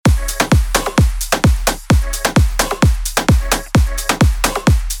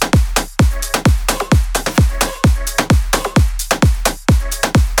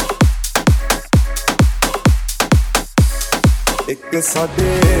ਇੱਕ ਸਾਡੇ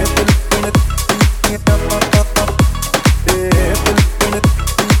ਦਿਲ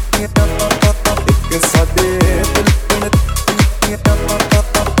ਇੱਕ ਸਾਡੇ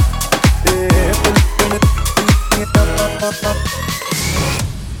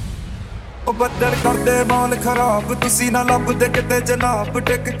ਬੱਦਲ ਕਰਦੇ ਮਾਲ ਖਰਾਬ ਤੁਸੀਂ ਨਾ ਲੱਭਦੇ ਕਿਤੇ ਜਨਾਬ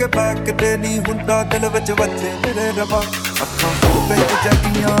ਟਿਕ ਕੇ ਬੈਕਦੇ ਨਹੀਂ ਹੁੰਦਾ ਦਿਲ ਵਿੱਚ ਵੱਜੇ ਤੇਰੇ ਰਵਾ ਅੱਖਾਂ ਵਿੱਚ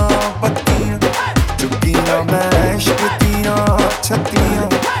ਜਗੀਆਂ ਬੱਤੀਆਂ ਚੁੱਕੀਆਂ ਮੈਂ ਇਸ਼ਕ ਦੀਆਂ ਛੱਤੀਆਂ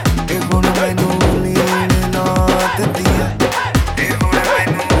ਇਹ ਹੁਣ ਮੈਨੂੰ ਲੀਨ ਨਾ ਦਿੰਦੀਆਂ ਇਹ ਹੁਣ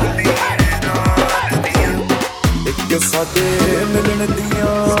ਮੈਨੂੰ ਲੀਨ ਨਾ ਦਿੰਦੀਆਂ ਇੱਕ ਸਾਡੇ ਮਿਲਣ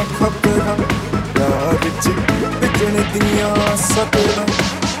ਦੀਆਂ ਖਬਰਾਂ ਯਾਰ ਵਿੱਚ ਵਿਜਣ ਦੀਆਂ ਸਤਰਾਂ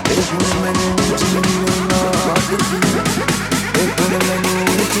ਇਹ ਹੁਣ ਮੈਨੂੰ ਜੀਣੇ ਨਾ ਦਿੰਦੀਆਂ ਇਹ ਹੁਣ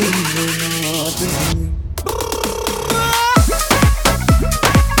ਮੈਨੂੰ ਜੀਣੇ ਨਾ ਦਿੰਦੀਆਂ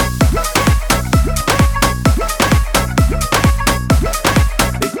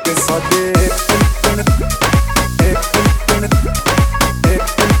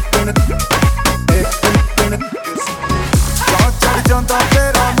ਜਾਂਦਾ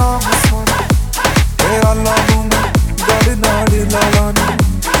ਤੇਰਾ ਨਾਮ ਸੁਣ ਏ ਅੱਲਾ ਨੂੰ ਗੜ ਨਾੜ ਲਾਲਾ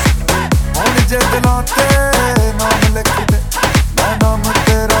ਹੁਣ ਜੇ ਦਿਲਾਂ ਤੇ ਨਾਮ ਲਿਖ ਦੇ ਮੈਂ ਨਾਮ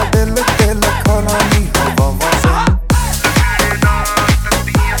ਤੇਰਾ ਦਿਲ ਤੇ ਲਿਖਣਾ ਨਹੀਂ ਹਵਾਵਾਂ ਸਨ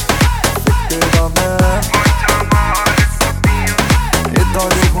ਤੇਰਾ ਮੈਂ ਏਦਾਂ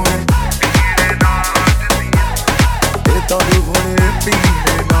ਦੀ ਹੁਣੇ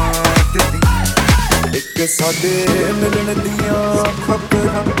ਪੀਣੇ ਨਾ ਦਿੱਤੀ ਇੱਕ ਸਾਡੇ ਮਿਲਣ ਦੀਆਂ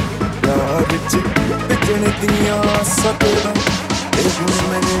ਖਬਰਾਂ ਯਾਰ ਵਿੱਚ ਵਿਜਣ ਦੀਆਂ ਸਤਰਾਂ ਇਹ ਹੁਣ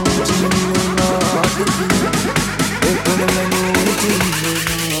ਮੈਨੂੰ